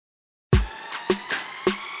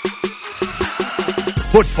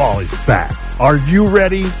Football is back. Are you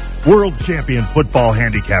ready? World champion football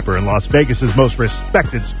handicapper and Las Vegas's most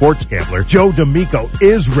respected sports gambler, Joe D'Amico,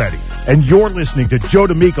 is ready. And you're listening to Joe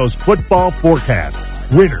D'Amico's Football Forecast.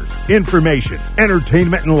 Winners, information,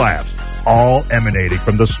 entertainment, and laughs, all emanating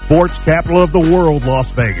from the sports capital of the world,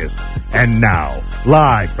 Las Vegas. And now,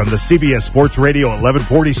 live from the CBS Sports Radio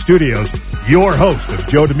 1140 studios, your host of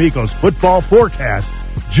Joe D'Amico's Football Forecast,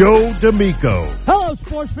 Joe D'Amico. Hello,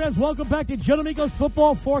 sports fans. Welcome back to Joe D'Amico's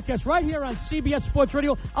Football Forecast right here on CBS Sports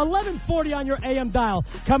Radio, 1140 on your AM dial.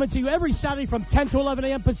 Coming to you every Saturday from 10 to 11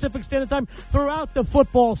 a.m. Pacific Standard Time throughout the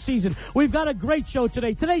football season. We've got a great show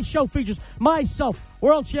today. Today's show features myself,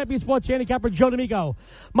 world champion sports handicapper Joe D'Amico.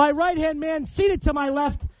 My right-hand man seated to my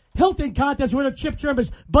left, Hilton Contest winner Chip Chirimbus.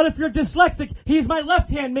 But if you're dyslexic, he's my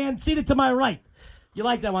left-hand man seated to my right. You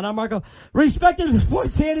like that one, huh, Marco? Respected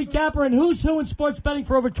sports handicapper and who's who in sports betting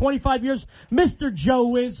for over 25 years, Mr. Joe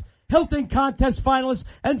Wiz, Hilton Contest finalist,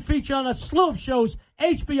 and featured on a slew of shows,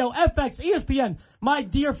 HBO, FX, ESPN. My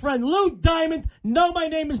dear friend, Lou Diamond. No, my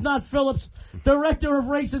name is not Phillips. Director of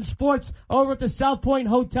Race and Sports over at the South Point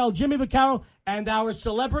Hotel, Jimmy Vaccaro, and our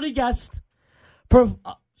celebrity guest,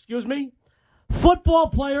 football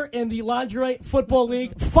player in the Lingerie Football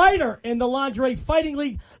League, fighter in the Lingerie Fighting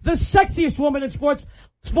League, the sexiest woman in sports.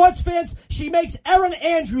 Sports fans, she makes Erin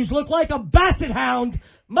Andrews look like a basset hound.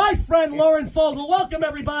 My friend Lauren Fogel. Welcome,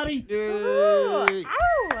 everybody. Yay.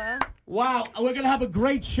 Wow, we're going to have a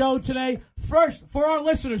great show today. First, for our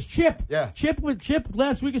listeners, Chip. Yeah. Chip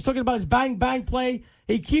last week is talking about his Bang Bang play.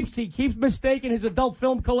 He keeps mistaking his adult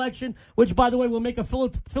film collection, which, by the way, will make a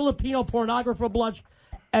Filipino pornographer blush.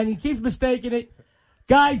 And he keeps mistaking it.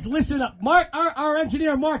 Guys, listen up. Mark, our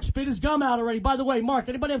engineer, Mark, spit his gum out already. By the way, Mark,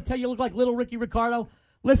 anybody ever tell you look like little Ricky Ricardo?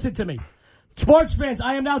 Listen to me. Sports fans,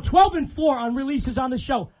 I am now 12-4 on releases on the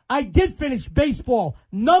show. I did finish baseball,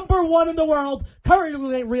 number one in the world.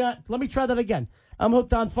 Currently, let me try that again. I'm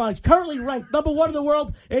hooked on phonics. Currently ranked number one in the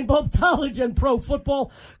world in both college and pro football.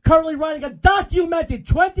 Currently writing a documented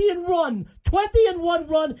 20-1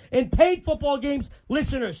 run in paid football games.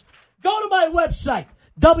 Listeners, go to my website.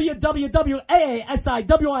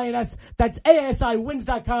 www.aasiwins, that's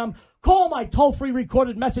aasiwins.com. Call my toll-free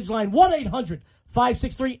recorded message line,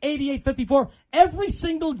 1-800-563-8854. Every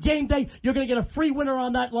single game day, you're going to get a free winner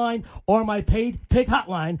on that line, or my paid pick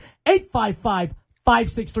hotline,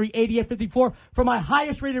 855-563-8854, for my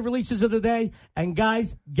highest-rated releases of the day. And,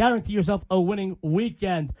 guys, guarantee yourself a winning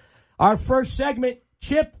weekend. Our first segment,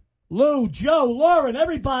 Chip, Lou, Joe, Lauren,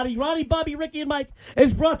 everybody, Ronnie, Bobby, Ricky, and Mike,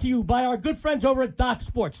 is brought to you by our good friends over at Doc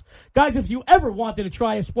Sports. Guys, if you ever wanted to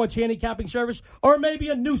try a sports handicapping service or maybe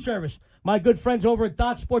a new service, my good friends over at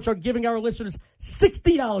Doc Sports are giving our listeners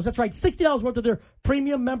 $60. That's right, $60 worth of their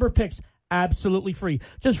premium member picks. Absolutely free.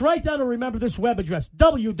 Just write down and remember this web address,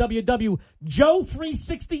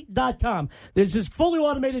 www.joefree60.com. This is fully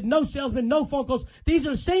automated, no salesman, no phone calls. These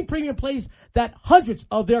are the same premium plays that hundreds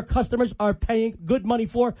of their customers are paying good money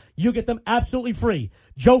for. You get them absolutely free.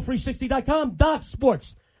 joefree60.com, Doc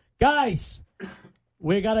Sports. Guys,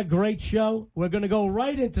 we got a great show. We're going to go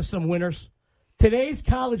right into some winners. Today's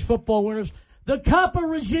college football winners, the Copper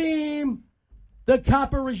regime. The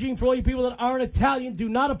Copper regime, for all you people that aren't Italian, do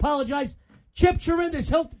not apologize. Chip Chirimbus,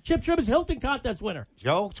 Hilton Contest winner.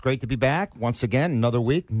 Joe, it's great to be back once again. Another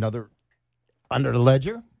week, another under the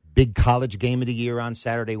ledger. Big college game of the year on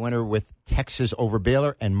Saturday winner with Texas over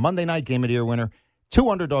Baylor, and Monday night game of the year winner. Two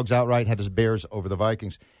underdogs outright had his Bears over the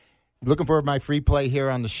Vikings. Looking for my free play here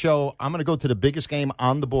on the show. I'm going to go to the biggest game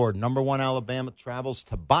on the board. Number one, Alabama travels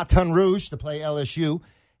to Baton Rouge to play LSU,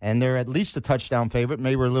 and they're at least a touchdown favorite,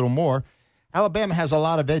 maybe a little more. Alabama has a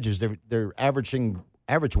lot of edges. They're average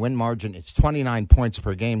win margin. It's 29 points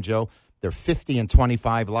per game, Joe. They're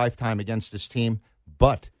 50-25 lifetime against this team.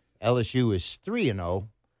 But LSU is 3-0,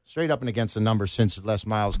 straight up and against the numbers since Les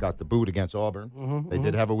Miles got the boot against Auburn. They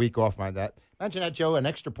did have a week off by that. Imagine that, Joe, an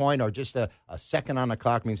extra point or just a second on the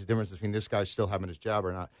clock means the difference between this guy still having his job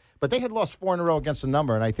or not. But they had lost 4 in a row against the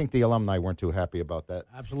number, and I think the alumni weren't too happy about that.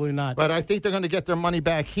 Absolutely not. But I think they're going to get their money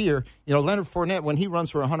back here. You know, Leonard Fournette, when he runs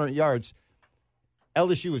for 100 yards,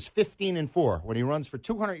 LSU is 15-4. When he runs for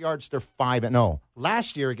 200 yards, they're 5-0.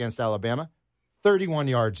 Last year against Alabama, 31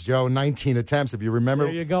 yards, Joe, 19 attempts. If you remember,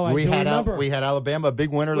 there you go. We had Alabama, a big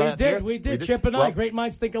winner last year. We did. Chip and I, great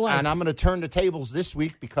minds think alike. And I'm going to turn the tables this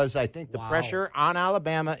week because I think the pressure on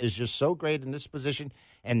Alabama is just so great in this position.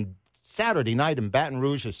 And Saturday night in Baton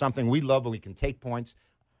Rouge is something we love and we can take points.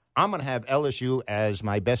 I'm going to have LSU as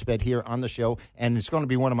my best bet here on the show, and it's going to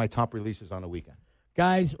be one of my top releases on the weekend.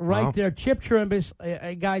 Guys, right there, Chip Chirimbus.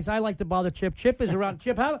 Guys, I like to bother Chip. Chip is around.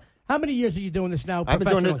 Chip, how many years are you doing this now? I've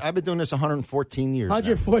been doing this 114 years.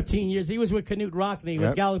 114 years. He was with Knute Rockne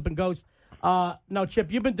with Gallop and Ghost. No,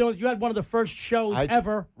 Chip, you've been doing. You had one of the first shows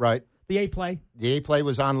ever. Right. The A-Play. The A-Play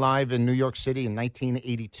was on live in New York City in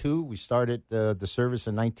 1982. We started the service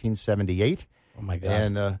in 1978. Oh my God!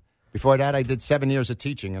 And before that, I did 7 years of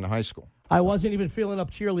teaching in a high school. I wasn't even filling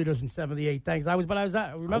up cheerleaders in '78. Thanks. I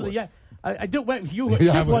remember. I do. You.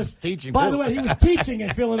 I was teaching. By the way, he was teaching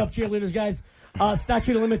and filling up cheerleaders, guys.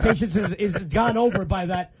 Statute of limitations is gone over by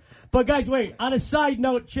that. But guys, wait. On a side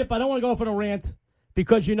note, Chip, I don't want to go off on a rant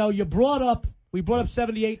because we brought up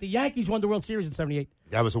 '78. The Yankees won the World Series in '78.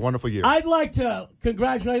 That was a wonderful year. I'd like to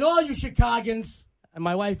congratulate all you Chicagans. And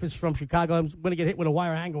my wife is from Chicago. I'm going to get hit with a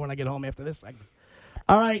wire hanger when I get home after this segment.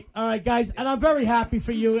 All right, guys, and I'm very happy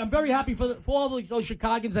for you. I'm very happy for all those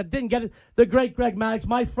Chicagans that didn't get it. The great Greg Maddux,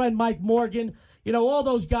 my friend Mike Morgan, all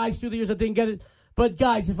those guys through the years that didn't get it. But,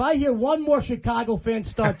 guys, if I hear one more Chicago fan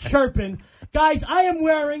start chirping, guys, I am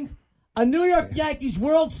wearing a New York Yankees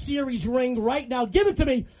World Series ring right now, given to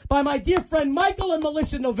me by my dear friend Michael and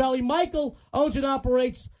Melissa Novelli. Michael owns and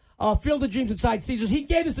operates Field of Dreams inside Caesars. He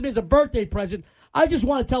gave this to me as a birthday present. I just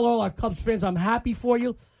want to tell all our Cubs fans I'm happy for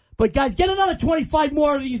you. But, guys, get another 25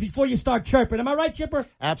 more of these before you start chirping. Am I right, Chipper?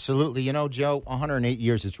 Absolutely. Joe, 108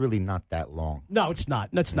 years is really not that long. No, it's not.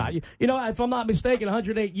 It's not. If I'm not mistaken,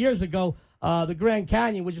 108 years ago, the Grand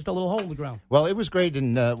Canyon was just a little hole in the ground. Well, it was great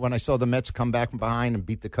when I saw the Mets come back from behind and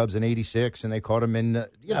beat the Cubs in '86, and they caught them in,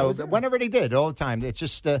 whenever they did, all the time. It's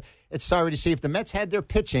just, it's sorry to see if the Mets had their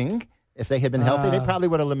pitching. If they had been healthy, they probably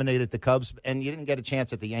would have eliminated the Cubs, and you didn't get a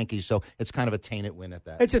chance at the Yankees, so it's kind of a tainted win at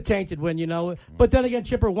that. It's a tainted win, But then again,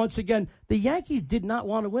 Chipper, once again, the Yankees did not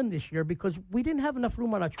want to win this year because we didn't have enough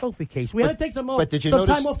room on our trophy case. We had to take some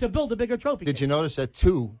time off to build a bigger trophy case. Did you notice that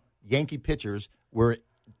 2 Yankee pitchers were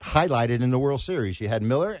highlighted in the World Series? You had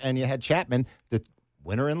Miller and you had Chapman, the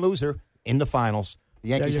winner and loser, in the finals. The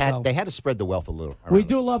Yankees had to spread the wealth a little. We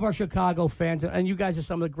do love our Chicago fans, and you guys are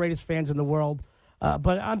some of the greatest fans in the world.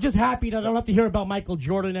 But I'm just happy that I don't have to hear about Michael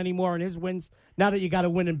Jordan anymore and his wins now that you got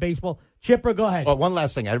a win in baseball. Chipper, go ahead. Well, one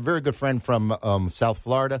last thing. I had a very good friend from South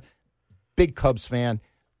Florida, big Cubs fan,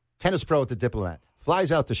 tennis pro at the Diplomat,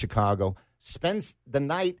 flies out to Chicago, spends the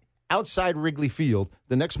night outside Wrigley Field.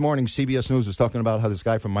 The next morning, CBS News was talking about how this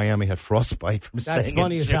guy from Miami had frostbite from staying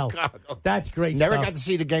in Chicago. Hell. That's great Never stuff. got to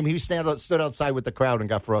see the game. He stood outside with the crowd and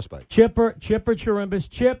got frostbite. Chipper Chirimbus.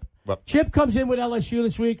 Chip comes in with LSU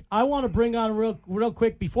this week. I want to bring on real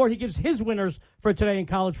quick before he gives his winners for today in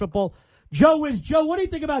college football. Joe, what do you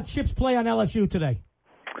think about Chip's play on LSU today?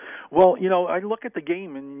 Well, I look at the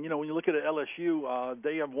game, and, when you look at LSU,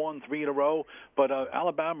 they have won 3 in a row, but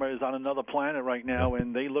Alabama is on another planet right now,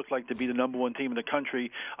 and they look like to be the number 1 team in the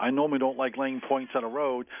country. I normally don't like laying points on a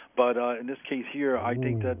road, but in this case here, I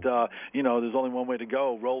think that, there's only one way to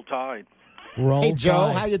go, roll Tide. Hey,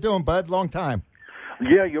 Joe, how you doing, bud? Long time.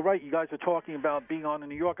 Yeah, you're right. You guys are talking about being on in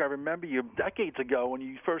New York. I remember you decades ago when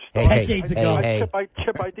you first started.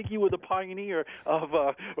 Chip, I think you were the pioneer of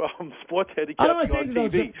sports handicap on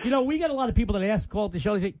TV. Though, we got a lot of people that call the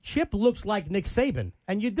show. They say, Chip looks like Nick Saban.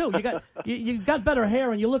 And you do. You got better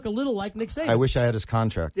hair, and you look a little like Nick Saban. I wish I had his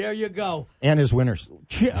contract. There you go. And his winners.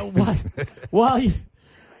 While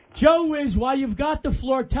you've got the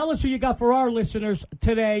floor, tell us who you got for our listeners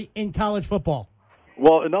today in college football.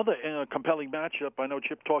 Well, another compelling matchup. I know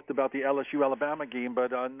Chip talked about the LSU-Alabama game,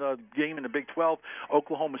 but a game in the Big 12,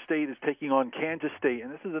 Oklahoma State is taking on Kansas State,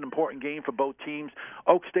 and this is an important game for both teams.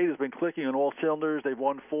 Oak State has been clicking on all cylinders. They've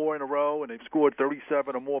won 4 in a row, and they've scored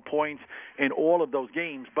 37 or more points in all of those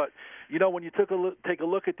games. But, when you take a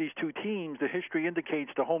look at these two teams, the history indicates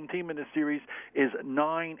the home team in this series is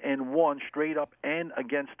 9-1 straight up and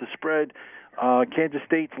against the spread. Kansas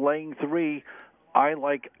State's laying 3. I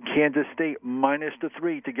like Kansas State minus the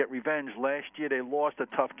 3 to get revenge. Last year they lost a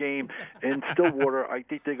tough game in Stillwater. I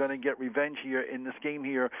think they're going to get revenge here in this game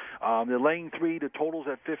here. They're laying 3. The total's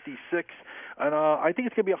at 56. And I think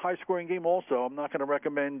it's going to be a high-scoring game also. I'm not going to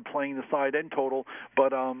recommend playing the side end total,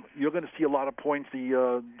 but you're going to see a lot of points.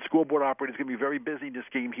 The scoreboard operator is going to be very busy in this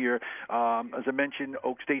game here. As I mentioned,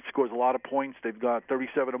 Oak State scores a lot of points. They've got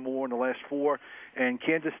 37 or more in the last 4. And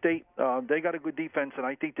Kansas State, they got a good defense, and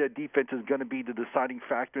I think their defense is going to be the deciding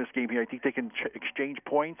factor in this game here. I think they can exchange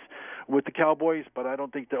points with the Cowboys, but I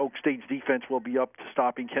don't think the Oak State's defense will be up to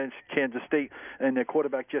stopping Kansas State. And their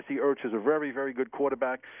quarterback, Jesse Ertz, is a very, very good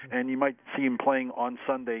quarterback, and you might see him playing on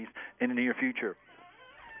Sundays in the near future.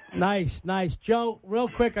 Nice. Joe, real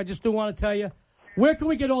quick, I just do want to tell you, where can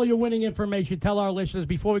we get all your winning information? Tell our listeners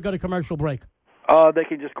before we go to commercial break. They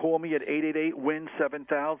can just call me at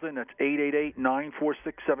 888-WIN-7000. That's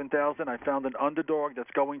 888-946-7000. I found an underdog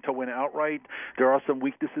that's going to win outright. There are some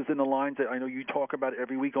weaknesses in the lines that I know you talk about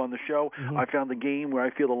every week on the show. Mm-hmm. I found a game where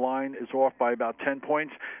I feel the line is off by about 10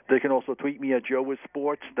 points. They can also tweet me at Joe with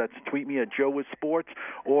Sports. That's tweet me at Joe with Sports,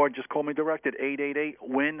 or just call me direct at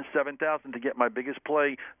 888-WIN-7000 to get my biggest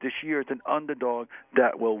play this year. It's an underdog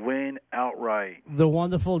that will win outright. The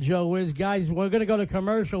wonderful Joe Wiz. Guys, we're going to go to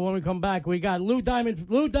commercial. When we come back, we got Lou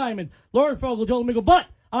Diamond, Lauren Fogel, Joe D'Amico. But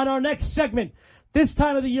on our next segment, this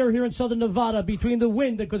time of the year here in southern Nevada, between the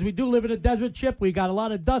wind, because we do live in a desert, Chip, we got a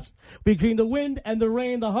lot of dust. Between the wind and the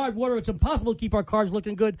rain, the hard water, it's impossible to keep our cars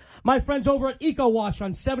looking good. My friends over at Eco Wash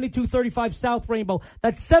on 7235 South Rainbow.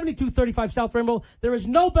 That's 7235 South Rainbow. There is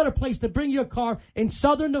no better place to bring your car in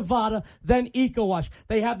southern Nevada than Eco Wash.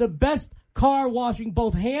 They have the best car washing,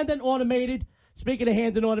 both hand and automated. Speaking of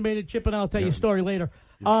hand and automated, Chip and I'll tell you a story later.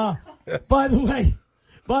 By the way,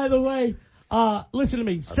 listen to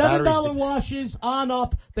me. $7 washes on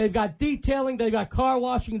up. They've got detailing. They've got car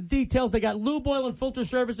washing details. They got lube oil and filter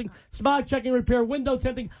servicing, smog checking, repair, window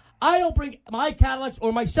tinting. I don't bring my Cadillacs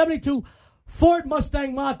or my 72 Ford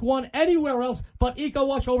Mustang Mach 1 anywhere else but Eco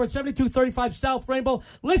Wash over at 7235 South Rainbow.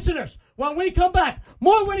 Listeners, when we come back,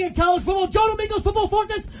 more winning in college football. Joe D'Amico's Football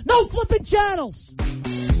Forecast. No flipping channels.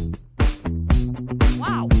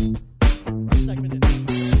 Wow. Segment in.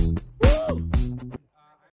 Woo!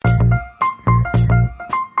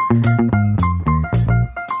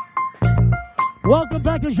 Welcome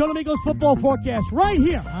back to Joe D'Amico's Football Forecast right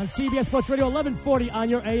here on CBS Sports Radio 1140 on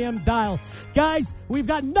your AM dial. Guys, we've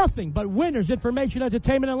got nothing but winners, information,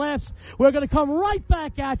 entertainment, and laughs. We're going to come right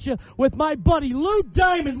back at you with my buddy Lou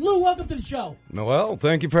Diamond. Lou, welcome to the show. Well,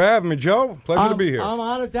 thank you for having me, Joe. Pleasure to be here. I'm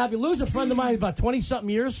honored to have you. Lou's a friend of mine about 20-something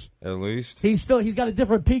years. At least. He's got a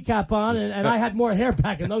different P-cap on, and I had more hair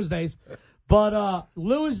back in those days. But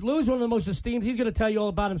Lou is one of the most esteemed. He's going to tell you all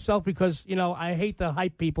about himself because, I hate the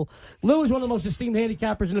hype people. Lou is one of the most esteemed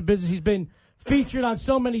handicappers in the business. He's been featured on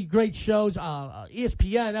so many great shows,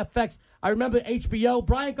 ESPN, FX. I remember HBO.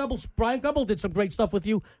 Brian Gumble did some great stuff with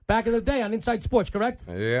you back in the day on Inside Sports, correct?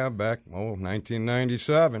 Yeah, back,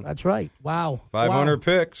 1997. That's right. Wow. 500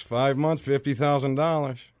 picks, 5 months,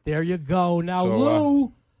 $50,000. There you go. Now,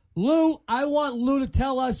 so, Lou, I want Lou to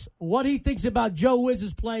tell us what he thinks about Joe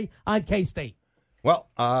Wiz's play on K-State. Well,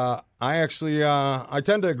 I actually I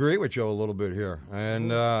tend to agree with Joe a little bit here.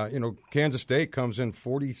 And, Kansas State comes in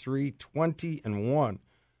 43-20-1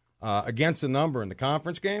 against the number in the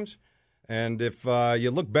conference games. And if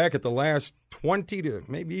you look back at the last 20 to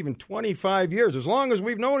maybe even 25 years, as long as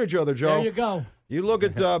we've known each other, Joe. There you go. You look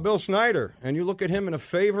at Bill Snyder, and you look at him in a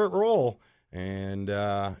favorite role. And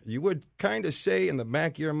you would kind of say in the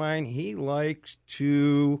back of your mind, he likes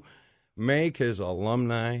to make his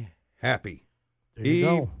alumni happy.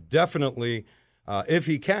 He definitely, if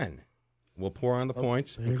he can, will pour on the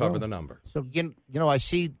points and cover the number. So, I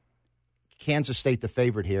see Kansas State the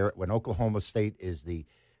favorite here when Oklahoma State is the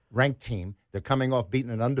ranked team. They're coming off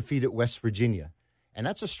beating an undefeated West Virginia. And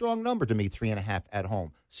that's a strong number to me, 3.5 at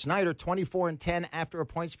home. Snyder, 24-10 after a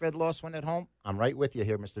point spread loss when at home. I'm right with you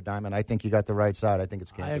here, Mr. Diamond. I think you got the right side. I think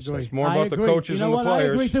it's Kansas State. It's more about the coaches and the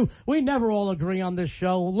players. I agree, too. We never all agree on this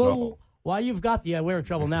show. Lou, why you've got the... Yeah, we're in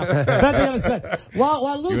trouble now. Back to the other side.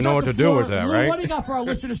 While Lou's you know what to do with that, Lou, right? what do you got for our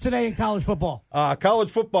listeners today in college football? College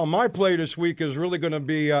football, my play this week is really going to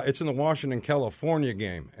be... it's in the Washington-California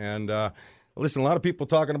game. And... listen, a lot of people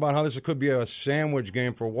talking about how this could be a sandwich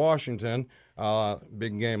game for Washington.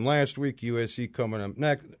 Big game last week, USC coming up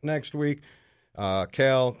next week.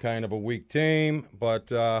 Cal, kind of a weak team,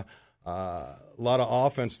 but a lot of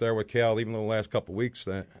offense there with Cal, even though the last couple of weeks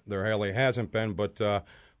there hardly hasn't been, but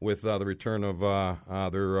with the return of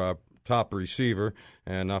their top receiver,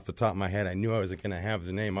 and off the top of my head, I knew I wasn't going to have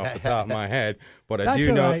the name off the top of my head, but I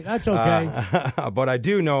do know. Right. That's okay. But I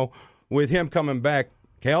do know with him coming back,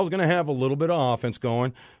 Cal's going to have a little bit of offense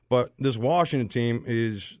going, but this Washington team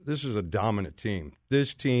is a dominant team.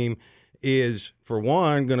 This team is, for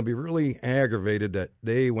one, going to be really aggravated that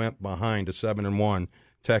they went behind a 7-1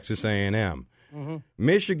 Texas A&M. Mm-hmm.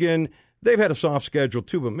 Michigan, they've had a soft schedule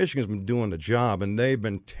too, but Michigan's been doing the job, and they've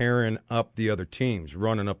been tearing up the other teams,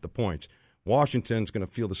 running up the points. Washington's going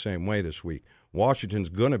to feel the same way this week. Washington's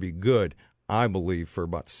going to be good, I believe, for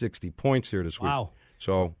about 60 points here this week. Wow.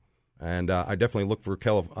 So... And I definitely look for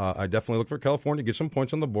California to get some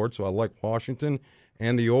points on the board. So I like Washington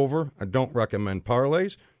and the over. I don't recommend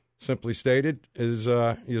parlays. Simply stated, is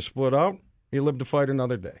you split out, you live to fight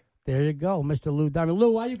another day. There you go, Mr. Lou Diamond.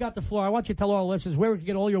 Lou, while you got the floor, I want you to tell all our listeners where we can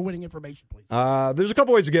get all your winning information, please. There's a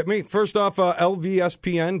couple ways to get me. First off,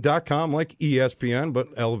 lvspn.com, like ESPN,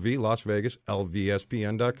 but LV, Las Vegas,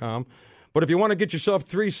 lvspn.com. But if you want to get yourself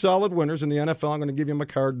 3 solid winners in the NFL, I'm going to give you my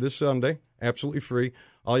card this Sunday, absolutely free.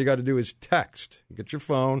 All you got to do is text. Get your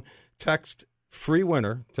phone, text free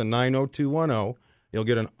winner to 90210. You'll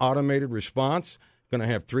get an automated response. Going to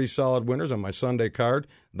have 3 solid winners on my Sunday card.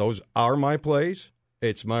 Those are my plays.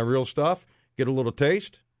 It's my real stuff. Get a little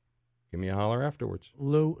taste. Give me a holler afterwards.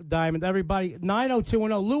 Lou Diamond, everybody,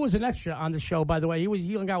 90210. Lou was an extra on the show, by the way.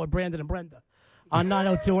 He hung out with Brandon and Brenda on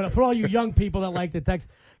 90210. For all you young people that like to text.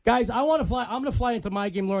 Guys, I'm going to fly into my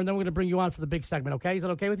game, Lauren, then we're going to bring you on for the big segment, okay? Is that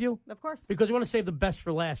okay with you? Of course. Because we want to save the best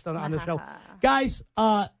for last on the show. Guys,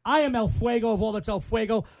 I am El Fuego of all that's El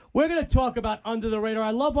Fuego. We're going to talk about Under the Radar. I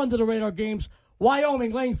love Under the Radar games.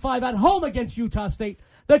 Wyoming laying 5 at home against Utah State.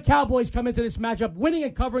 The Cowboys come into this matchup winning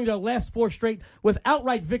and covering their last 4 straight with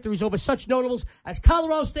outright victories over such notables as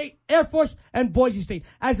Colorado State, Air Force, and Boise State.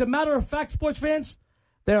 As a matter of fact, sports fans,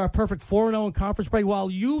 they are a perfect 4-0 in conference play, while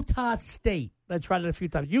Utah State, I tried it a few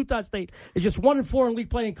times, Utah State is just 1-4 in league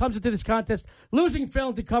play and comes into this contest losing and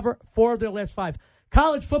failing to cover 4 of their last 5.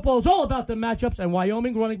 College football is all about the matchups, and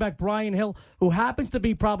Wyoming running back Brian Hill, who happens to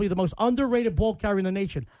be probably the most underrated ball carrier in the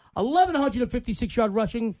nation, 1,156-yard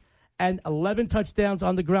rushing and 11 touchdowns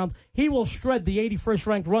on the ground. He will shred the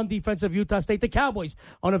 81st-ranked run defense of Utah State, the Cowboys,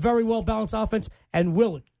 on a very well-balanced offense, and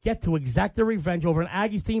will get to exact their revenge over an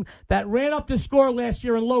Aggies team that ran up the score last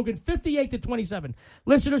year in Logan, 58-27.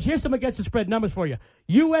 Listeners, here's some against the spread numbers for you.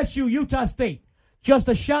 USU, Utah State, just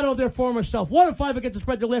a shadow of their former self. 1-5 against the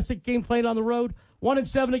spread their last 6 games played on the road.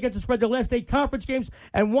 1-7 against the spread their last 8 conference games,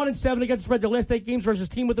 and 1-7 against the spread their last 8 games versus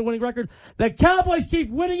team with the winning record. The Cowboys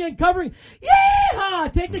keep winning and covering.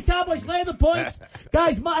 Yeehaw! Take the Cowboys, lay the points.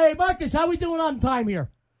 Guys, hey, Marcus, how we doing on time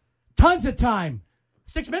here? Tons of time.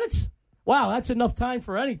 6 minutes? Wow, that's enough time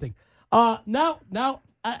for anything. Now,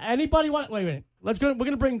 anybody want? Wait a minute. We're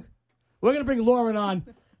gonna bring Lauren on.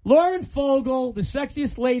 Lauren Fogel, the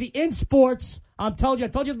sexiest lady in sports. I told you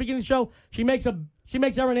at the beginning of the show, she makes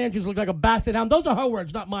Erin Andrews look like a basset hound. Those are her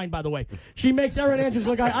words, not mine, by the way. She makes Erin Andrews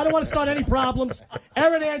look like, I don't want to start any problems.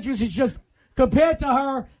 Erin Andrews is just, compared to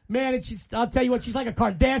her, man, I'll tell you what, she's like a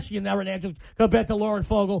Kardashian, Erin Andrews, compared to Lauren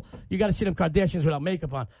Fogel. You got to see them Kardashians without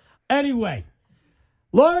makeup on. Anyway,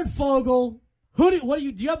 Lauren Fogel, do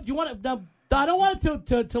you want to, now, I don't want it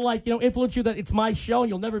to influence you that it's my show and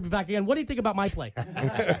you'll never be back again. What do you think about my play?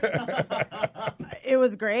 It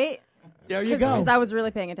was great. There you go. Because I was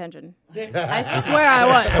really paying attention. I swear I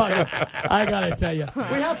was. I got to tell you.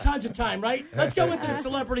 We have tons of time, right? Let's go into the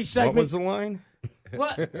celebrity segment. What was the line?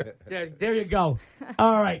 What? There you go.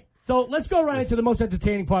 All right. So let's go right into the most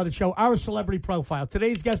entertaining part of the show, our celebrity profile.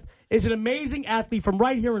 Today's guest is an amazing athlete from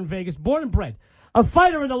right here in Vegas, born and bred. A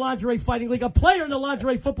fighter in the Lingerie Fighting League, a player in the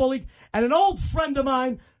Lingerie Football League, and an old friend of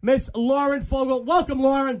mine, Miss Lauren Fogel. Welcome,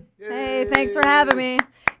 Lauren. Hey, thanks for having me.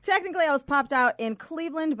 Technically, I was popped out in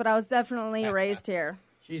Cleveland, but I was definitely raised here.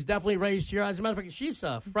 She's definitely raised here. As a matter of fact, she's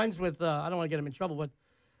friends with, I don't want to get him in trouble, but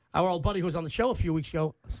our old buddy who was on the show a few weeks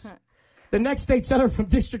ago. The next state senator from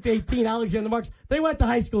District 18, Alexander Marks. They went to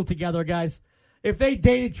high school together, guys. If they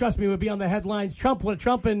dated, trust me, it would be on the headlines. Trump and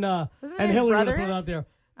Hillary would have thrown it out there.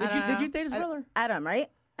 Did you date his brother? Adam, right?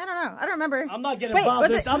 I don't know. I don't remember. I'm not getting involved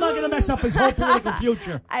in this. I'm not going to mess up his whole political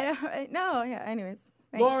future. Anyways.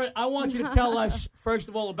 Thanks. Lauren, I want you to tell us, first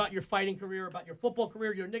of all, about your fighting career, about your football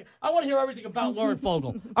career, I want to hear everything about Lauren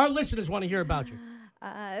Fogel. Our listeners want to hear about you.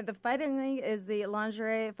 The Fighting League is the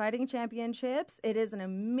Lingerie Fighting Championships. It is an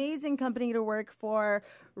amazing company to work for,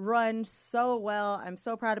 run so well. I'm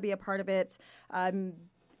so proud to be a part of it. I've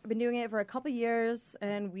been doing it for a couple years,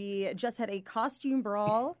 and we just had a costume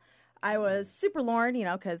brawl. I was Super Lauren,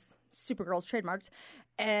 because Supergirl's trademarked.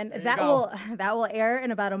 And that will air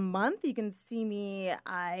in about a month. You can see me.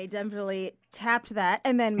 I definitely tapped that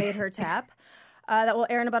and then made her tap. That will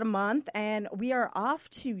air in about a month. And we are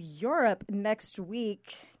off to Europe next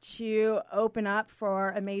week to open up for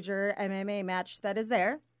a major MMA match that is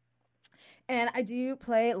there. And I do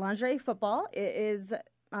play lingerie football. It is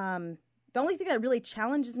the only thing that really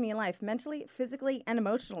challenges me in life, mentally, physically, and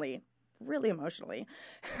emotionally. Really emotionally.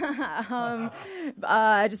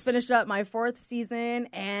 I just finished up my 4th season,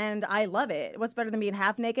 and I love it. What's better than being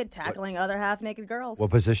half naked, tackling other half naked girls?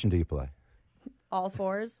 What position do you play? All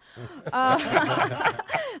 4s. By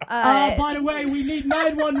the way, we need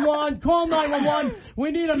 911. Call 911.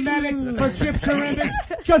 We need a medic for Chip Chirimbus.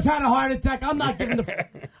 Just had a heart attack. I'm not giving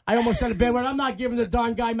I almost said a bad word. I'm not giving the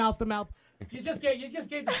darn guy mouth to mouth. You just gave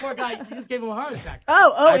the poor guy. You just gave him a heart attack.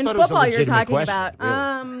 Oh! In football, you're talking about.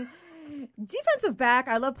 Really. Defensive back.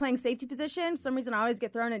 I love playing safety position. For some reason, I always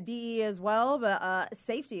get thrown at DE as well, but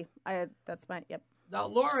safety. That's my, yep. Now,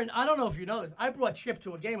 Lauren, I don't know if you know this. I brought Chip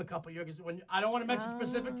to a game a couple of years ago. When I don't want to mention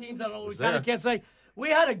specific teams. I don't know. We kind of can't say. We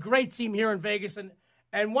had a great team here in Vegas,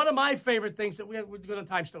 and one of my favorite things that we're good on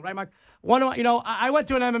time still, right, Mark? I went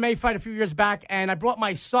to an MMA fight a few years back, and I brought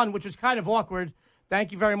my son, which was kind of awkward.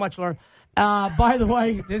 Thank you very much, Lauren. By the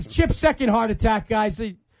way, there's Chip's second heart attack, guys.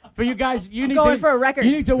 For you guys, you need going for a record.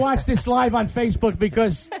 You need to watch this live on Facebook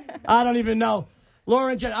because I don't even know.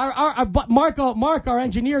 Lauren, Mark, our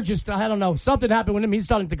engineer, just I don't know, something happened with him. He's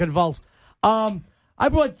starting to convulse. I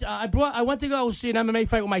went to go see an MMA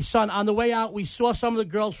fight with my son. On the way out, we saw some of the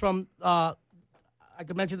girls from I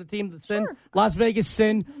could mention the team, the Sin, sure. Las Vegas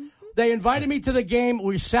Sin. Mm-hmm. They invited me to the game.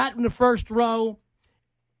 We sat in the first row.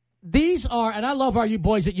 These are, and I love our you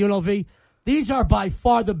boys at UNLV. These are by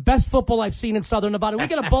far the best football I've seen in Southern Nevada. We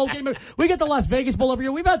get a bowl game. We get the Las Vegas Bowl every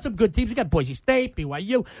year. We've had some good teams. We got Boise State,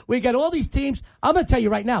 BYU. We got all these teams. I'm going to tell you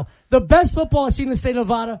right now, the best football I've seen in the state of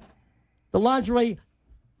Nevada, the Lingerie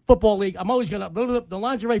Football League. I'm always going to, the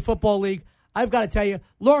Lingerie Football League. I've got to tell you,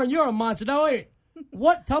 Lauren, you're a monster. Now, wait.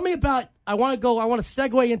 What? Tell me about, I want to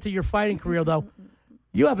segue into your fighting career, though.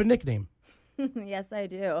 You have a nickname. Yes, I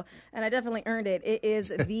do. And I definitely earned it. It is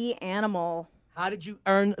The Animal. How did you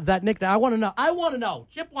earn that nickname? I want to know.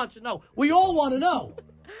 Chip wants to know. We all want to know.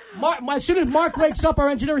 As soon as Mark wakes up, our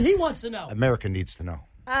engineer, he wants to know. America needs to know.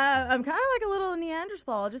 I'm kind of like a little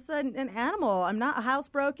Neanderthal, just an animal. I'm not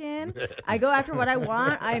housebroken. I go after what I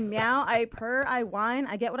want. I meow, I purr, I whine.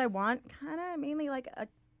 I get what I want. Kind of mainly like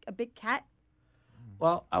a big cat.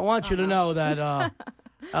 Well, I want you to know that,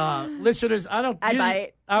 listeners, I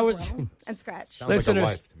bite. And scratch. Sounds like a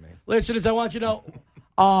wife to me. Listeners, I want you to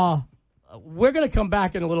know. We're going to come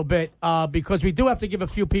back in a little bit because we do have to give a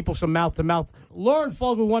few people some mouth-to-mouth. Lauren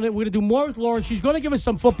Fogel, we're going to do more with Lauren. She's going to give us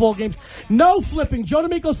some football games. No flipping. Joe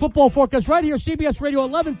D'Amico's Football Forecast right here, CBS Radio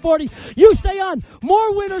 1140. You stay on.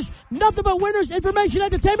 More winners, nothing but winners, information,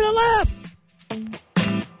 entertainment, and laughs.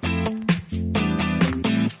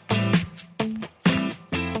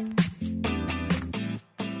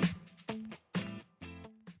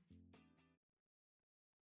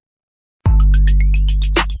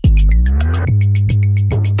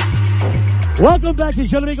 Welcome back to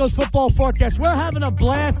Joe D'Amico's Football Forecast. We're having a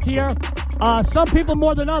blast here. Some people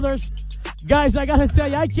more than others. Guys, I got to tell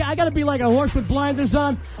you, I got to be like a horse with blinders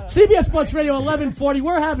on. CBS Sports Radio 1140.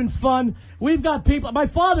 We're having fun. We've got people. My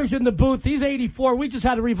father's in the booth. He's 84. We just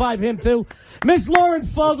had to revive him, too. Miss Lauren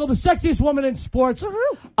Fogel, the sexiest woman in sports.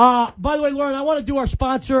 By the way, Lauren, I want to do our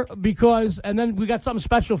sponsor and then we got something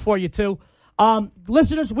special for you, too.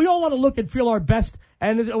 Listeners, we all want to look and feel our best.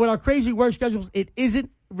 And with our crazy work schedules, it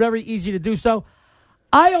isn't very easy to do so.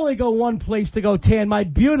 I only go one place to go tan my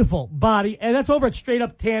beautiful body, and that's over at Straight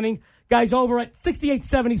Up Tanning. Guys, over at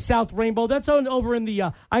 6870 South Rainbow. That's over in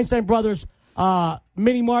the Einstein Brothers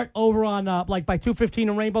Mini Mart over on by 215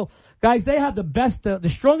 in Rainbow. Guys, they have the best, the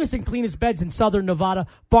strongest and cleanest beds in Southern Nevada,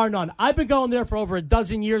 bar none. I've been going there for over a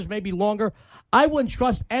dozen years, maybe longer. I wouldn't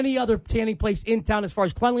trust any other tanning place in town as far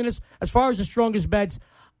as cleanliness, as far as the strongest beds.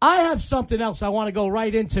 I have something else I want to go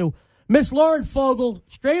right into. Miss Lauren Fogel,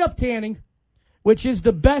 Straight Up Tanning, which is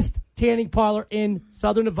the best tanning parlor in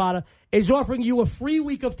Southern Nevada, is offering you a free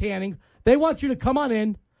week of tanning. They want you to come on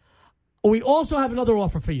in. We also have another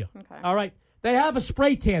offer for you. Okay. All right. They have a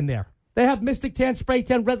spray tan there. They have Mystic Tan, Spray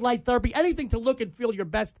Tan, Red Light Therapy, anything to look and feel your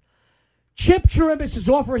best. Chip Chirimbus is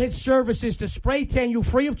offering his services to spray tan you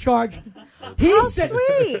free of charge. How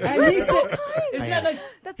sweet. And he said, isn't that nice?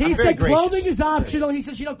 He said clothing is optional. He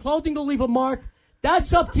says, clothing will leave a mark.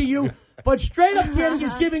 That's up to you. But Straight Up Tanning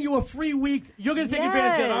is giving you a free week. You're going to take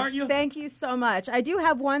advantage of that, aren't you? Thank you so much. I do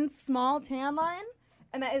have one small tan line,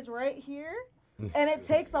 and that is right here. And it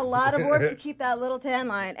takes a lot of work to keep that little tan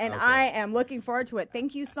line, and okay. I am looking forward to it.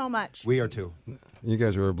 Thank you so much. We are too. You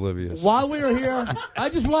guys are oblivious. While we were here, I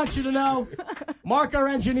just want you to know, Mark, our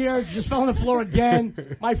engineer, just fell on the floor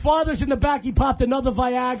again. My father's in the back. He popped another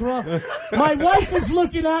Viagra. My wife is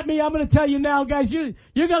looking at me. I'm going to tell you now, guys, you're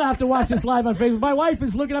going to have to watch this live on Facebook. My wife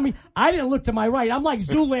is looking at me. I didn't look to my right. I'm like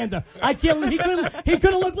Zoolander. I can't. He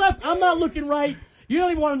could have looked left. I'm not looking right. You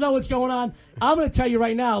don't even want to know what's going on. I'm going to tell you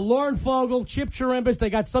right now, Lauren Fogel, Chip Chirimbus, they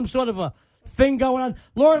got some sort of a thing going on.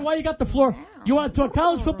 Lauren, why you got the floor? You want to talk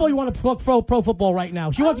college football? You want to talk pro football right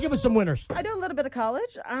now? She wants to give us some winners. I do a little bit of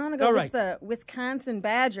college. I want to go with the Wisconsin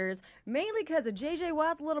Badgers, mainly because of J.J.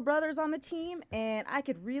 Watt's little brother's on the team, and I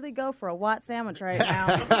could really go for a Watt sandwich right now.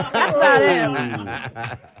 That's about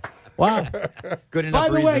it. Wow. Good enough By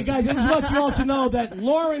the reason. way, guys, I just want you all to know that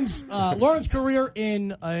Lauren's career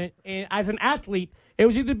in as an athlete, it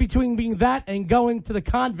was either between being that and going to the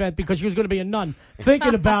convent because she was going to be a nun.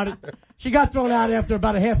 Thinking about it, she got thrown out after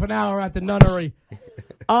about a half an hour at the nunnery.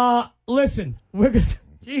 Listen, we're going to...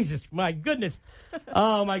 Jesus, my goodness.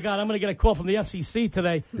 Oh, my God, I'm going to get a call from the FCC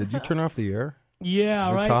today. Did you turn off the air? Yeah,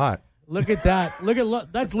 It's right. hot. Look at that.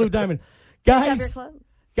 That's Lou Diamond. Have your Guys, clothes.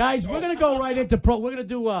 Guys, we're gonna go right into pro. We're gonna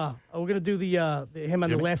do the him on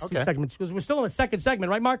the last two Okay. segments because we're still in the second segment,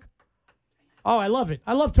 right, Mark? Oh, I love it.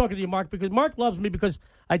 I love talking to you, Mark, because Mark loves me because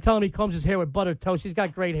I tell him he combs his hair with buttered toast. He's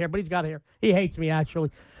got great hair, but he's got hair. He hates me actually.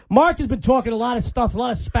 Mark has been talking a lot of stuff, a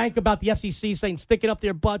lot of spank about the FCC, saying stick it up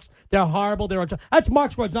their butts. They're horrible. That's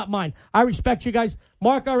Mark's words, not mine. I respect you guys.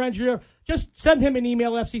 Mark, our engineer, just send him an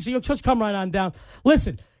email, FCC. He'll just come right on down.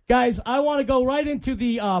 Listen, guys, I want to go right into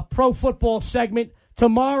the pro football segment.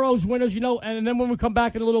 Tomorrow's winners, and then when we come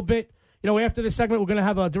back in a little bit, after this segment, we're going to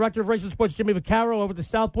have a director of racial sports, Jimmy Vaccaro, over to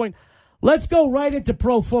South Point. Let's go right into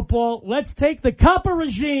pro football. Let's take the copper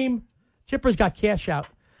regime. Chipper's got cash out.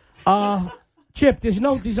 Chip,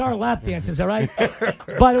 these aren't lap dances, all right?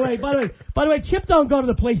 By the way, Chip don't go to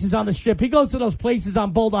the places on the strip. He goes to those places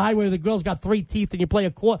on Boulder Highway where the girl's got 3 teeth and you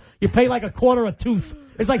pay like a quarter a tooth.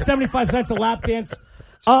 It's like 75 cents a lap dance.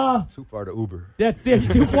 Too far to Uber. That's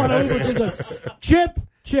too far to Uber.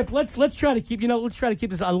 Chip, let's try to keep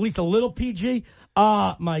this at least a little PG.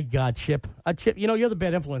 My God, Chip, you're the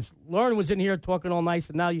bad influence. Lauren was in here talking all nice,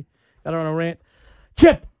 and now you got her on a rant.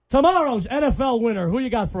 Chip, tomorrow's NFL winner. Who you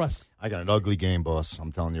got for us? I got an ugly game, boss.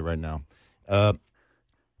 I'm telling you right now. The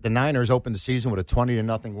Niners opened the season with a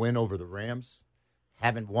 20-0 win over the Rams.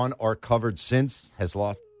 Haven't won or covered since. Has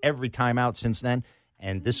lost every time out since then.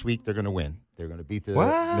 And this week they're going to win. They're going to beat the New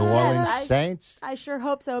Orleans Saints. I sure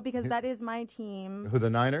hope so because that is my team. Who, the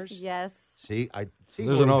Niners? Yes. See,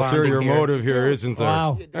 There's an ulterior motive here, isn't there?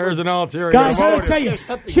 Wow. There's an ulterior Guys, I motive. gotta tell you,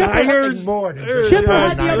 Something more than just Chipper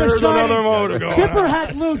had the other There's side. another motive going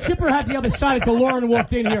on. Chipper had the other side until Lauren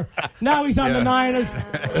walked in here. Now he's on the Niners.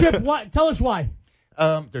 Chip, tell us why.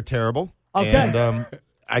 They're terrible. Okay. And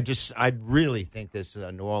I really think this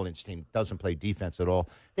New Orleans team doesn't play defense at all.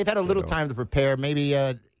 They've had a little time to prepare. Maybe,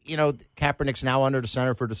 Kaepernick's now under the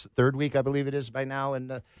center for the third week, I believe it is by now.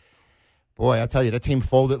 And, boy, I'll tell you, that team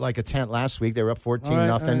folded like a tent last week. They were up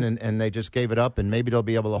 14-0, and they just gave it up, and maybe they'll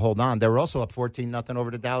be able to hold on. They were also up 14-0 over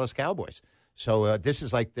the Dallas Cowboys. So this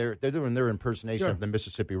is like they're doing their impersonation of the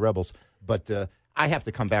Mississippi Rebels. But I have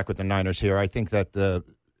to come back with the Niners here. I think that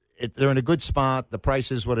they're in a good spot. The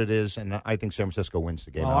price is what it is, and I think San Francisco wins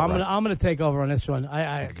the game. I'm gonna take over on this one.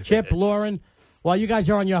 Chip, Lauren, while you guys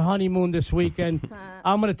are on your honeymoon this weekend,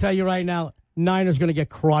 I'm gonna tell you right now, Niners gonna get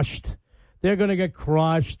crushed. They're gonna get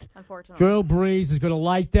crushed. Unfortunately. Drew Brees is gonna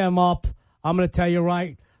light them up. I'm gonna tell you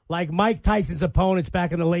right, like Mike Tyson's opponents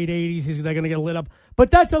back in the late '80s, they're gonna get lit up. But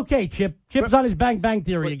that's okay, Chip. Chip's on his bang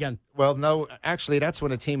theory again. Well, no, actually, that's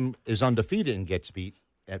when a team is undefeated and gets beat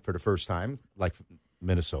for the first time, like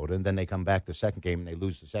Minnesota, and then they come back the second game and they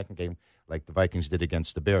lose the second game like the Vikings did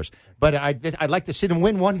against the Bears. But I'd like to see them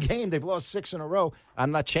win one game. They've lost 6 in a row. I'm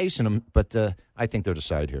not chasing them, but I think they're the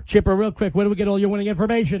side here. Chipper, real quick, where do we get all your winning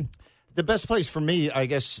information? The best place for me, I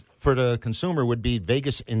guess, for the consumer would be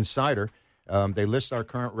Vegas Insider. They list our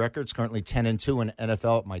current records, currently 10-2 in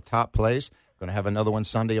NFL at my top plays. Going to have another one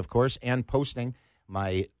Sunday, of course, and posting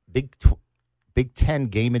my Big Ten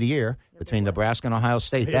game of the year between Nebraska and Ohio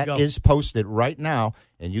State. That is posted right now,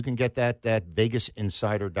 and you can get that at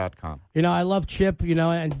VegasInsider.com. I love Chip,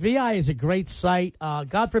 and VI is a great site.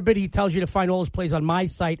 God forbid he tells you to find all his plays on my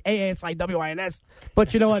site, AASIWINS.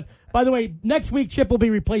 But you know what? By the way, next week Chip will be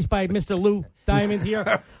replaced by Mr. Lou Diamond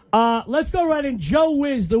here. Let's go right in. Joe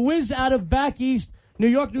Wiz, the Wiz out of back east, New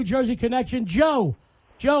York, New Jersey connection. Joe,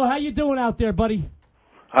 how you doing out there, buddy?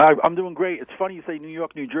 I'm doing great. It's funny you say New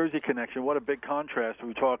York, New Jersey connection. What a big contrast.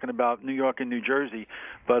 We're talking about New York and New Jersey.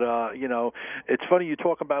 But, it's funny you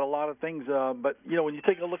talk about a lot of things. But, when you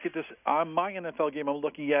take a look at this, my NFL game I'm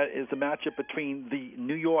looking at is the matchup between the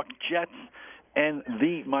New York Jets and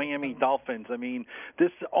the Miami Dolphins. I mean,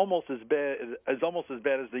 this is almost as bad as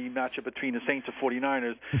the matchup between the Saints and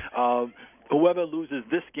 49ers. Whoever loses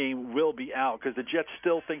this game will be out because the Jets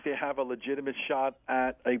still think they have a legitimate shot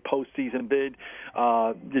at a postseason bid.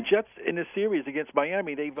 The Jets in this series against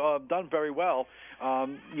Miami, they've done very well.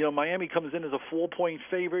 Miami comes in as a 4-point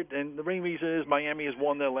favorite, and the main reason is Miami has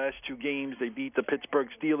won their last 2 games. They beat the Pittsburgh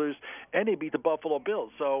Steelers, and they beat the Buffalo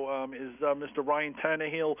Bills. So is Mr. Ryan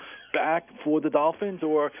Tannehill back for the Dolphins,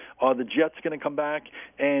 or are the Jets going to come back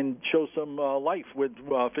and show some life with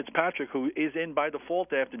Fitzpatrick, who is in by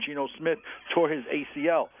default after Geno Smith tore his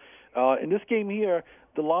ACL? In this game here,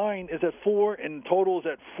 The line is at 4, and total is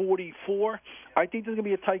at 44. I think this is going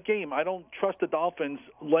to be a tight game. I don't trust the Dolphins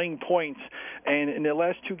laying points. And in their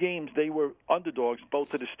last 2 games, they were underdogs, both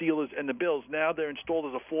to the Steelers and the Bills. Now they're installed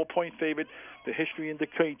as a 4-point favorite. The history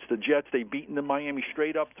indicates the Jets, they've beaten the Miami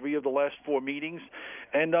straight up 3 of the last 4 meetings.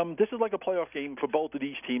 And this is like a playoff game for both of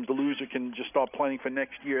these teams. The loser can just start planning for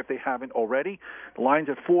next year if they haven't already. The line's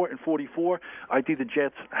at 4 and 44. I think the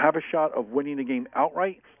Jets have a shot of winning the game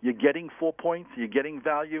outright. You're getting 4 points. You're getting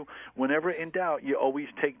value. Whenever in doubt, you always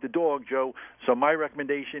take the dog, Joe. So my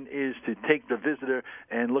recommendation is to take the visitor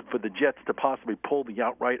and look for the Jets to possibly pull the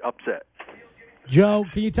outright upset. Joe,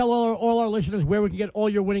 can you tell all our listeners where we can get all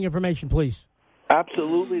your winning information, please?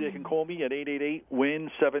 Absolutely. They can call me at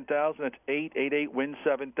 888-WIN-7000. That's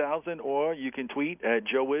 888-WIN-7000. Or you can tweet at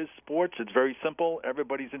Joe Is Sports. It's very simple.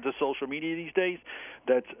 Everybody's into social media these days.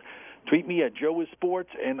 That's tweet me at Joe Is Sports,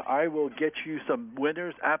 and I will get you some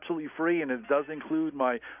winners absolutely free, and it does include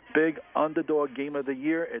my big underdog game of the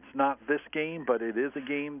year. It's not this game, but it is a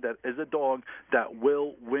game that is a dog that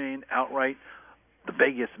will win outright. The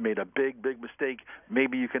Vegas made a big, big mistake.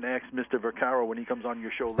 Maybe you can ask Mr. Vaccaro when he comes on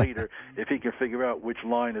your show later if he can figure out which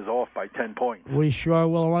line is off by 10 points. We sure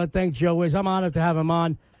will. I want to thank Joe Wiz. I'm honored to have him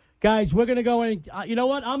on. Guys, we're going to go in. You know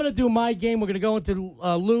what? I'm going to do my game. We're going to go into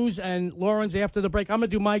Lou's and Lauren's after the break. I'm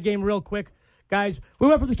going to do my game real quick. Guys, we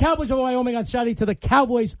went from the Cowboys of Wyoming on Saturday to the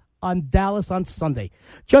Cowboys on Dallas on Sunday.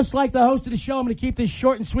 Just like the host of the show, I'm going to keep this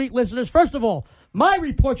short and sweet, listeners. First of all, my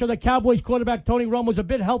report show that Cowboys quarterback Tony Romo was a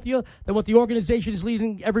bit healthier than what the organization is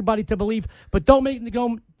leading everybody to believe. But let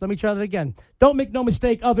me try that again. Don't make no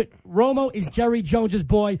mistake of it. Romo is Jerry Jones's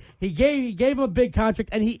boy. He gave him a big contract,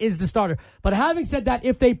 and he is the starter. But having said that,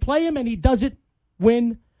 if they play him and he doesn't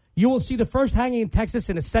win, you will see the first hanging in Texas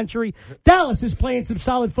in a century. Dallas is playing some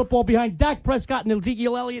solid football behind Dak Prescott and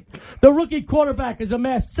Ezekiel Elliott. The rookie quarterback has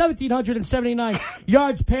amassed 1,779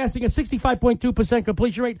 yards passing, a 65.2%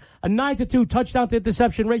 completion rate, a 9-2 touchdown to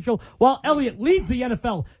interception ratio, while Elliott leads the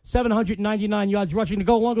NFL, 799 yards rushing to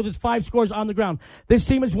go along with his 5 scores on the ground. This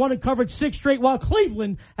team has won and covered 6 straight, while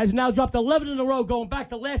Cleveland has now dropped 11 in a row going back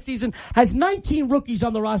to last season, has 19 rookies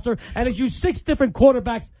on the roster, and has used 6 different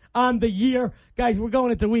quarterbacks on the year. Guys, we're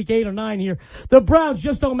going into week 8 or 9 here. The Browns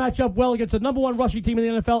just don't match up well against the number 1 rushing team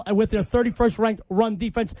in the NFL and with their 31st ranked run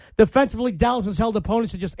defense. Defensively, Dallas has held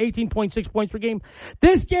opponents to just 18.6 points per game.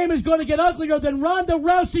 This game is going to get uglier than Ronda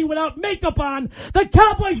Rousey without makeup on. The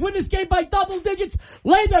Cowboys win this game by double digits.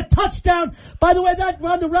 Lay the touchdown. By the way, that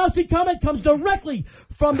Ronda Rousey comment comes directly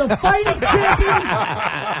from the fighting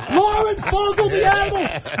champion, Lauren Fogel, the animal.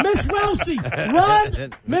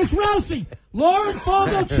 Miss Rousey. Lauren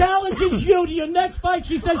Fogel challenges you to your next fight.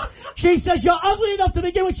 She says you're ugly enough to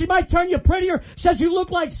begin with. She might turn you prettier. Says you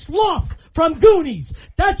look like Sloth from Goonies.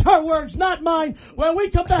 That's her words, not mine. When we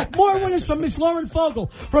come back, more winners from Miss Lauren Fogel,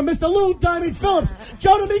 from Mr. Lou Diamond Phillips,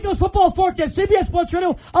 Joe D'Amico's Football Forecast, CBS Sports Radio,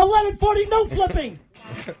 1140, no flipping.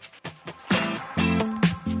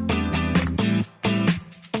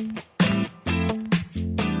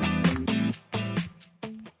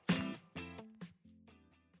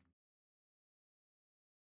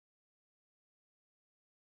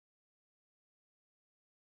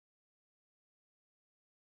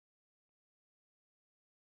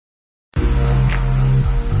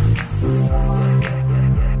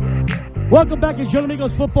 Welcome back to Joe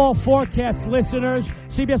D'Amico's Football Forecast, listeners.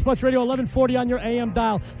 CBS Sports Radio, 1140 on your AM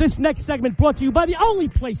dial. This next segment brought to you by the only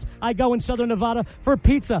place I go in Southern Nevada for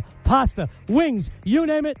pizza, pasta, wings, you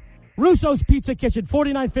name it. Russo's Pizza Kitchen,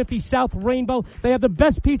 4950 South Rainbow. They have the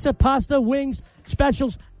best pizza, pasta, wings,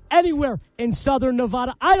 specials anywhere in Southern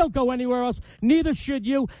Nevada. I don't go anywhere else. Neither should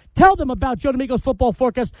you. Tell them about Joe D'Amico's Football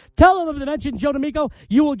Forecast. Tell them if they mention Joe D'Amico,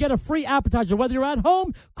 you will get a free appetizer. Whether you're at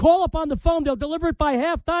home, call up on the phone. They'll deliver it by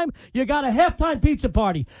halftime. You got a halftime pizza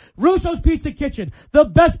party. Russo's Pizza Kitchen, the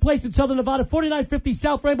best place in Southern Nevada, 4950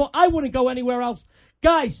 South Rainbow. I wouldn't go anywhere else.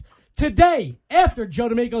 Guys, today, after Joe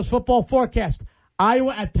D'Amico's Football Forecast,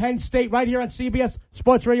 Iowa at Penn State right here on CBS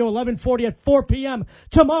Sports Radio, 1140 at 4 p.m.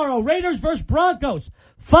 Tomorrow, Raiders versus Broncos,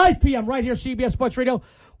 5 p.m. right here, CBS Sports Radio.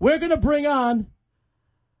 We're going to bring on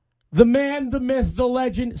the man, the myth, the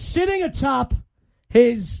legend, sitting atop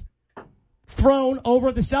his throne over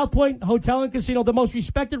at the South Point Hotel and Casino, the most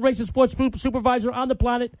respected racing sports supervisor on the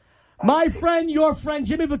planet. My friend, your friend,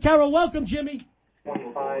 Jimmy Vaccaro. Welcome, Jimmy.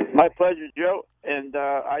 My pleasure, Joe. And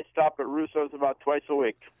I stop at Russo's about twice a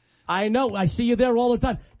week. I know. I see you there all the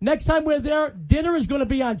time. Next time we're there, dinner is going to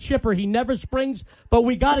be on Chipper. He never springs, but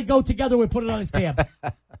we got to go together. We put it on his tab.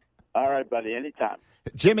 All right, buddy. Anytime.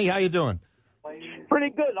 Jimmy, how you doing?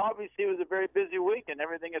 Pretty good. Obviously, it was a very busy week, and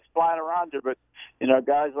everything is flying around here. But,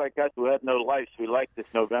 guys like us who have no lives, we like this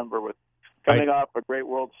November with coming off a great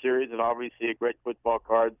World Series and obviously a great football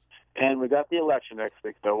card. And we got the election next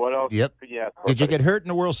week, so what else could you ask for? Did you get hurt in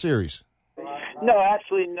the World Series? No,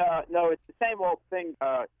 actually, no. It's the same old thing,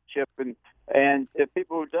 Chip. And if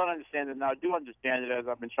people who don't understand it now do understand it, as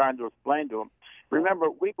I've been trying to explain to them. Remember,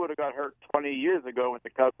 we would have got hurt 20 years ago when the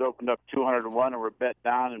Cubs opened up 200-1 and were bet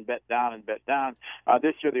down and bet down and bet down.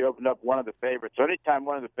 This year they opened up one of the favorites. So anytime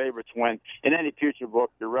one of the favorites win, in any future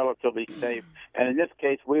book, you're relatively safe. And in this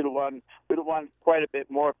case, we'd have won quite a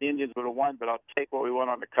bit more if the Indians would have won, but I'll take what we won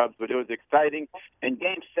on the Cubs. But it was exciting. And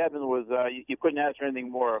Game 7 was, you couldn't ask for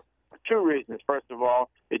anything more. For two reasons. First of all,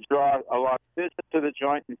 it draws a lot of business to the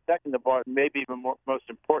joint, and second of all, maybe even most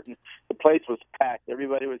important, the place was packed.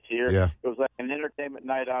 Everybody was here. Yeah. It was like an entertainment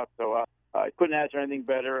night out, so I couldn't ask for anything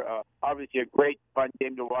better. Obviously, a great, fun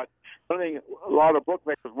game to watch. Something a lot of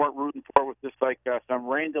bookmakers weren't rooting for was just like some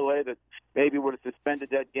rain delay that maybe would have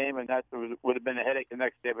suspended that game, and that would have been a headache the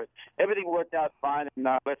next day. But everything worked out fine, and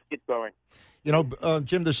let's get going. You know,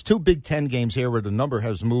 Jim, there's two Big Ten games here where the number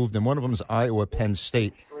has moved, and one of them is Iowa-Penn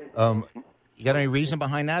State. You got any reason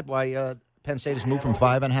behind that? Why Penn State has moved from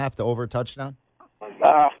 5.5 to over a touchdown?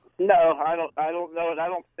 No, I don't know, and I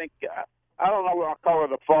don't think I don't know what I'll call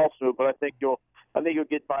it a false move, but I think you'll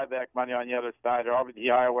get buyback money on the other side. Or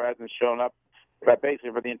obviously Iowa hasn't shown up,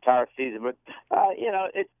 basically for the entire season. But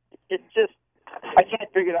it's just I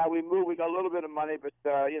can't figure it out. We moved, we got a little bit of money, but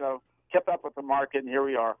kept up with the market, and here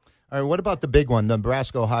we are. All right, what about the big one,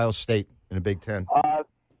 Nebraska-Ohio State in the Big Ten?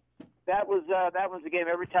 That was the game.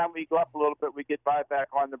 Every time we go up a little bit, we get buyback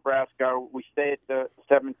on Nebraska. We stay at the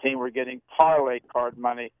 17. We're getting parlay card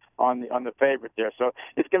money on the favorite there. So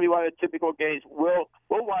it's going to be one of the typical games. We'll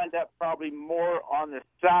wind up probably more on the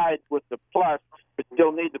side with the plus, but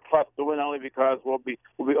still need the plus to win only because we'll be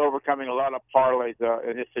overcoming a lot of parlays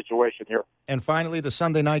in this situation here. And finally, the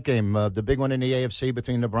Sunday night game, the big one in the AFC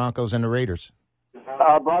between the Broncos and the Raiders.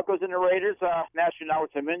 Broncos and the Raiders, naturally now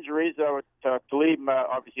with some injuries. Talib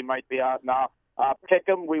obviously might be out now.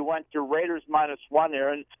 Pick'em, we went to Raiders -1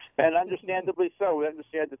 there, and understandably so. We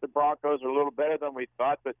understand that the Broncos are a little better than we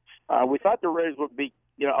thought, but we thought the Raiders would be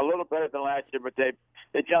a little better than last year, but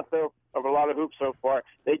they jumped over a lot of hoops so far.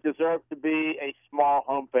 They deserve to be a small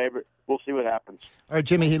home favorite. We'll see what happens. All right,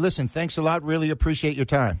 Jimmy, hey, listen, thanks a lot. Really appreciate your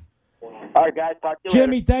time. All right, guys, talk to you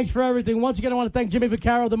Jimmy, later. thanks for everything. Once again, I want to thank Jimmy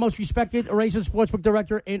Vaccaro, the most respected racing sportsbook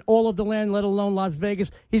director in all of the land, let alone Las Vegas.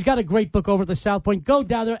 He's got a great book over at the South Point. Go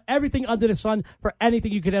down there, everything under the sun for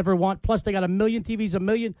anything you could ever want. Plus, they got 1 million TVs, 1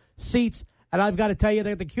 million seats, and I've got to tell you,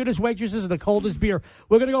 they got the cutest waitresses and the coldest beer.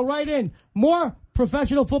 We're going to go right in. More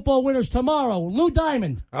professional football winners tomorrow. Lou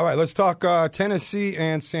Diamond. All right, let's talk Tennessee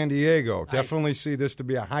and San Diego. Nice. Definitely see this to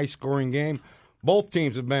be a high-scoring game. Both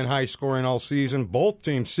teams have been high-scoring all season. Both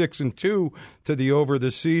teams 6-2 to the over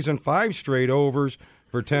this season. 5 straight overs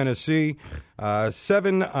for Tennessee.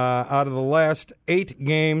 7 out of the last 8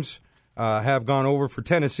 games have gone over for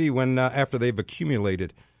Tennessee when after they've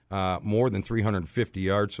accumulated more than 350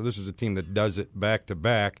 yards. So this is a team that does it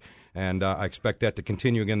back-to-back, and I expect that to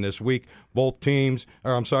continue again this week.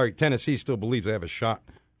 Tennessee still believes they have a shot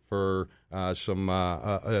for a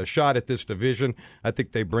shot at this division. I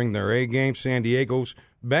think they bring their A game. San Diego's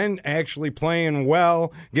been actually playing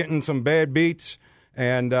well, getting some bad beats,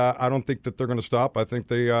 and I don't think that they're going to stop. I think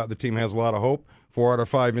the team has a lot of hope. 4 out of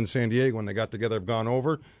 5 in San Diego when they got together have gone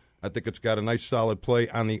over. I think it's got a nice solid play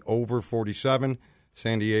on the over 47.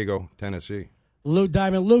 San Diego, Tennessee. Lou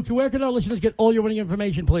Diamond. Luke, where can our listeners get all your winning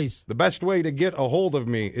information, please? The best way to get a hold of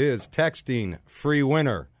me is texting free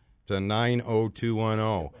winner to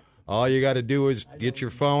 90210. All you got to do is get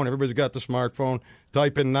your phone. Everybody's got the smartphone.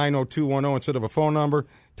 Type in 90210 instead of a phone number.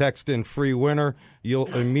 Text in free winner.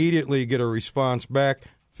 You'll immediately get a response back.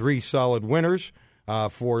 3 solid winners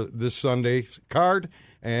for this Sunday's card.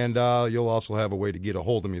 And you'll also have a way to get a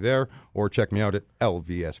hold of me there or check me out at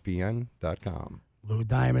lvspn.com. Lou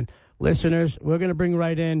Diamond. Listeners, we're going to bring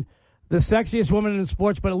right in the sexiest woman in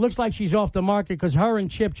sports, but it looks like she's off the market because her and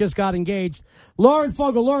Chip just got engaged. Lauren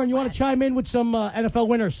Fogel. Lauren, you want to chime in with some NFL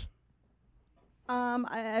winners?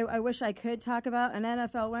 I wish I could talk about an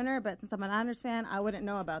NFL winner, but since I'm an Niners fan, I wouldn't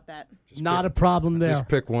know about that. Not a problem there. Just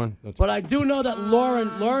pick one. But I do know that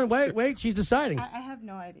Lauren, wait, she's deciding. I have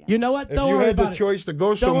no idea. You know what? If Don't you worry had the about it. choice to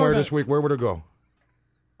go somewhere this week, where would it go?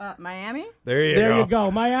 Miami? There you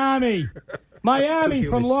go. Miami. Miami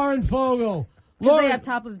from Lauren Fogel. Because they have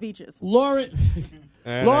topless beaches. Lauren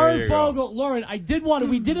Fogel. Lauren,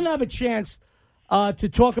 we didn't have a chance to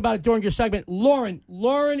talk about it during your segment. Lauren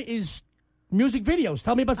is music videos.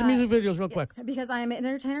 Tell me about some music videos real quick. Because I am an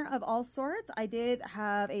entertainer of all sorts. I did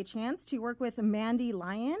have a chance to work with Mandy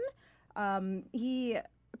Lyon. He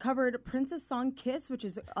covered Prince's song "Kiss," which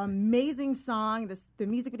is an amazing song. The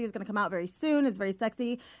music video is going to come out very soon. It's very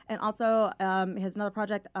sexy, and also he has another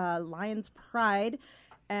project, Lion's Pride.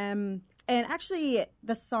 And actually,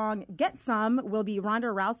 the song "Get Some" will be Ronda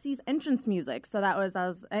Rousey's entrance music. So that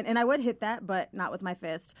was and I would hit that, but not with my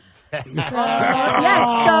fist. So, yes,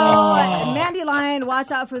 so Mandy Lion,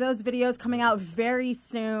 watch out for those videos coming out very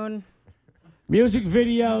soon. Music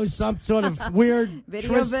videos, some sort of weird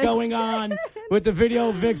twist going on with the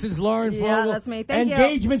video vixens, Lauren Fogel. Yeah, that's me. Thank you.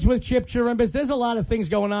 Engagements with Chip Chirimbus. There's a lot of things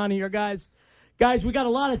going on here, guys. Guys, we got a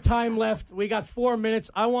lot of time left. We got 4 minutes.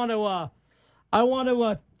 I want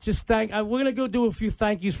to just thank. We're going to go do a few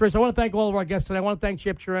thank yous first. I want to thank all of our guests today. I want to thank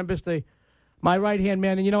Chip Chirimbus, my right-hand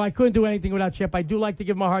man. And, I couldn't do anything without Chip. I do like to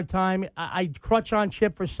give him a hard time. I crutch on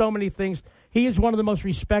Chip for so many things. He is one of the most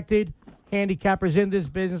respected handicappers in this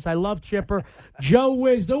business. I love Chipper. Joe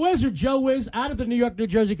Wiz, the Wizard, Joe Wiz, out of the New York, New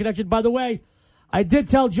Jersey connection. By the way, I did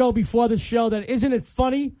tell Joe before the show that isn't it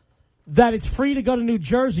funny that it's free to go to New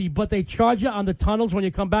Jersey, but they charge you on the tunnels when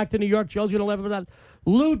you come back to New York. Joe's going to laugh about that.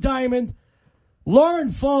 Lou Diamond, Lauren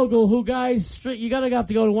Fogel, who, guys, you got to have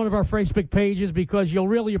to go to one of our Facebook pages because you'll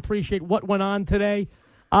really appreciate what went on today.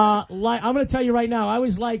 I'm going to tell you right now, I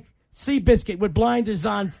was like Seabiscuit with blinders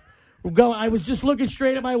on. I was just looking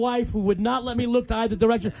straight at my wife, who would not let me look to either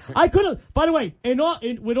direction. I couldn't. By the way,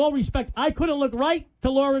 with all respect, I couldn't look right to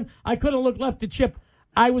Lauren. I couldn't look left to Chip.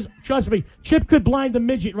 Trust me, Chip could blind the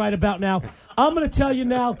midget right about now. I'm going to tell you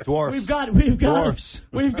now. Dwarfs.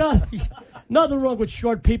 We've got nothing wrong with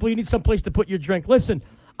short people. You need some place to put your drink. Listen,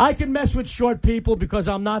 I can mess with short people because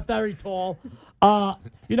I'm not very tall.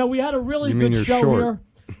 We had a really good show here,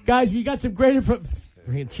 guys. We got some great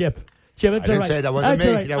information. Chip, it's all right. Say that wasn't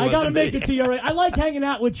me. Right. I got to make it to you. Right. I like hanging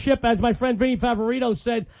out with Chip, as my friend Vinny Favorito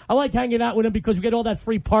said. I like hanging out with him because we get all that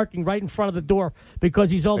free parking right in front of the door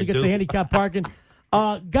because he's old. He gets the handicap parking.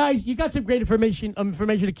 Guys, you got some great information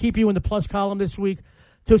to keep you in the plus column this week.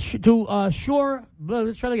 Let's try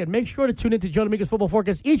it again. Make sure to tune into Joe D'Amico's Football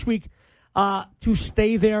Forecast each week to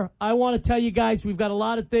stay there. I want to tell you guys, we've got a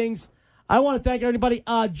lot of things. I want to thank everybody.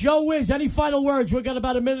 Joe Wiz, any final words? We've got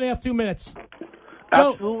about a minute and a half, 2 minutes.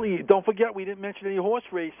 Absolutely. Don't forget, we didn't mention any horse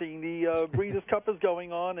racing. The Breeders' Cup is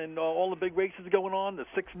going on, and all the big races are going on. The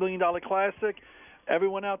 $6 Million Classic.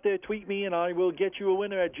 Everyone out there, tweet me, and I will get you a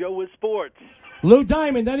winner at Joe Wiz Sports. Lou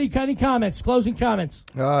Diamond, any comments, closing comments?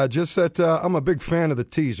 Just that I'm a big fan of the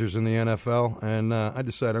teasers in the NFL, and I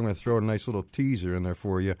decided I'm going to throw a nice little teaser in there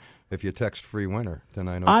for you if you text free winner to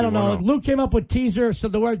 90210. I don't know. Lou came up with teaser, so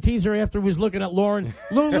the word teaser after he was looking at Lauren.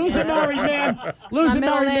 Lou's a married man. Lou's a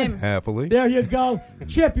married man. Happily. There you go.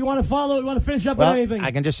 Chip, you want to follow? You want to finish up with anything? I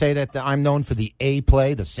can just say that I'm known for the A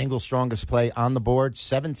play, the single strongest play on the board,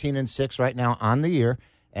 17-6 right now on the year,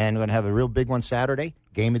 and we're going to have a real big one Saturday,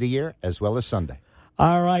 game of the year, as well as Sunday.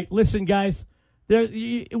 All right. Listen, guys,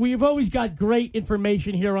 we've always got great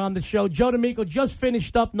information here on the show. Joe D'Amico just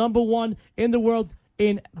finished up number one in the world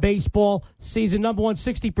in baseball season. Number one,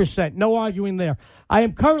 60%. No arguing there. I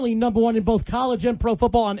am currently number one in both college and pro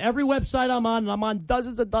football on every website I'm on, and I'm on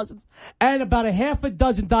dozens and dozens, and about a half a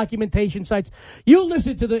dozen documentation sites. You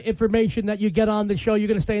listen to the information that you get on the show. You're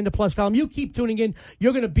going to stay in the plus column. You keep tuning in.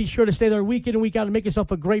 You're going to be sure to stay there week in and week out and make yourself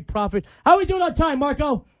a great profit. How are we doing on time,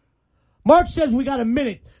 Marco? Mark says we got a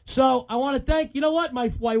minute. So I want to thank,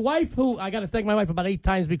 my wife, who I got to thank my wife about 8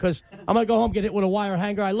 times because I'm going to go home and get hit with a wire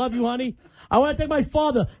hanger. I love you, honey. I want to thank my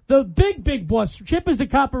father, the big boss. Chip is the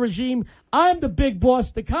copper regime. I'm the big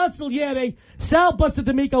boss. The consigliere, Sal Buster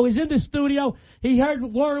D'Amico, is in the studio. He heard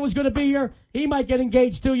Lauren was going to be here. He might get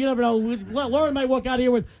engaged, too. You never know. Lauren might walk out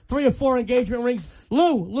here with 3 or 4 engagement rings.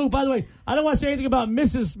 Lou, by the way, I don't want to say anything about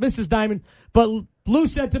Mrs. Diamond, but Lou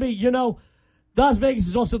said to me, Las Vegas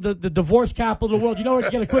is also the divorce capital of the world. You know where to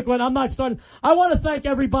get a quick one. I'm not starting. I want to thank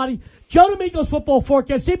everybody. Joe D'Amico's Football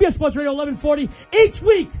Forecast, CBS Sports Radio 1140. Each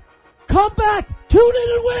week, come back, tune in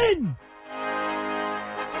and win.